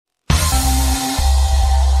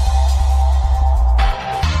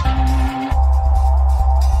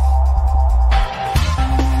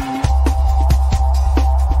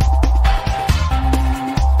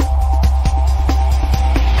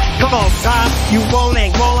you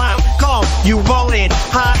rolling, roll out, go, you rolling,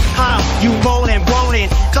 high, you rolling,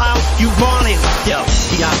 cloud, you rolling. Yo,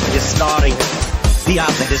 the opposite is starting, the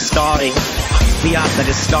opposite is starting, the opposite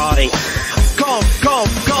is starting. Go,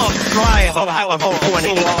 fly,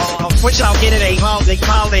 what y'all get it, they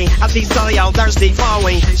calling. I see some of y'all thirsty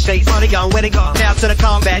falling. Stay funny on when it go down to the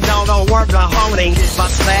combat, don't work the holding. My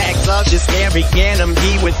slags up, just scary,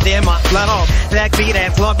 enemy within my blood off. That beat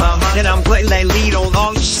that flood behind, I'm putting that lead on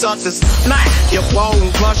all the suckers. Smack your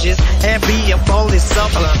phone crushes, and be a bonus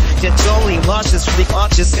suffer. Your only luscious, free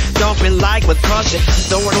punches, dumping like with cushion.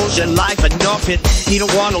 Don't lose your life for nothing. He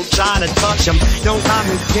don't want no try to touch him. No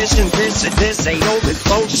competition, this ain't no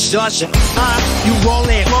discussion. You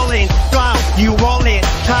rolling, go, you rolling,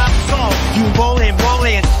 go, you rolling,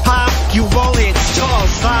 you rolling,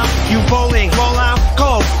 you rolling, roll out,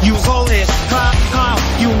 go, you rolling,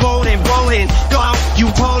 you rolling, go, you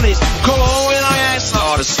rolling, go,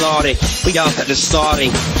 started, we out at the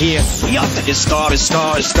starting, yeah, we out at the starting.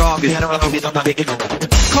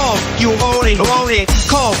 Call, you holding,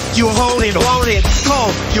 call, you holding,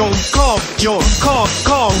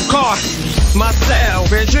 call.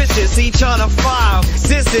 Myself, resistance, each other file.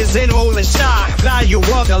 Sisters in holding shot. Now you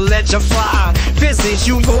walk and let your fly. Business,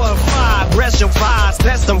 you go and five. Rest your fives,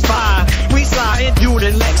 best them five. We slide into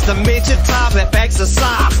the next dimension. Time and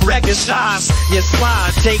exercise. Record shots. You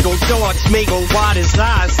slide, take on dogs, make on wide as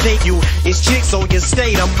eyes. Say you, it's chicks on your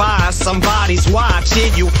state of mind. Somebody's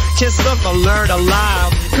watching you. Just look and learn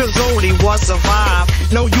alive. Cause only one survive.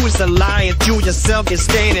 No use in lying to yourself. You're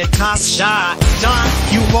standing toss shot. John,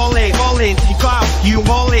 you rolling, go, you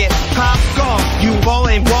rolling, pop, go, you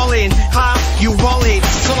rolling, hop, you rolling,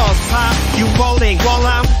 come, pop, you rolling, roll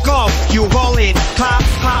out, go, you rolling, pop,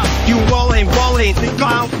 you rolling,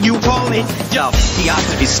 go, you rolling. Yo, the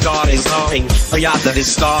opposite is starting, the opposite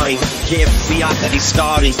is starting, yeah, the opposite is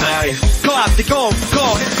starting, go out the go,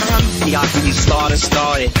 the opposite is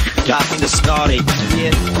starting, the opposite is starting,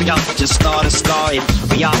 yeah, the opposite is starting,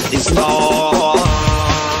 the opposite is starting.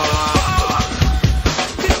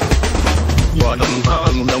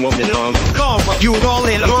 You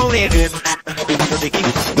rolling,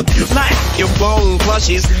 like your bone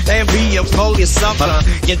crushes, and be a police suffer.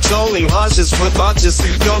 You're trolling hushes with bunches,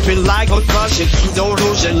 jumping like a cushion. Don't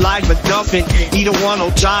lose your life for nothing. Either one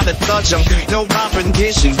will try to touch them. No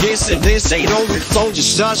competition, this and this ain't over, so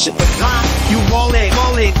just shush it. You rolling,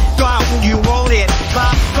 go, you rolling,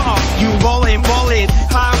 go, you rolling,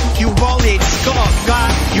 you rolling, go,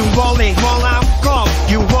 God, you rolling, roll out, go,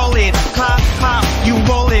 you rolling, you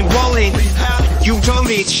rolling, you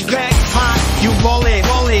jumping, back, you rolling,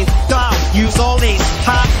 down, you rolling,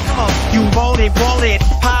 you rolling,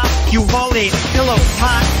 you rolling, pillow,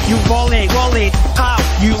 you rolling,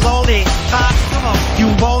 you rolling, you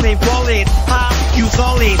rolling, you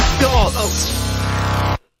rolling, go.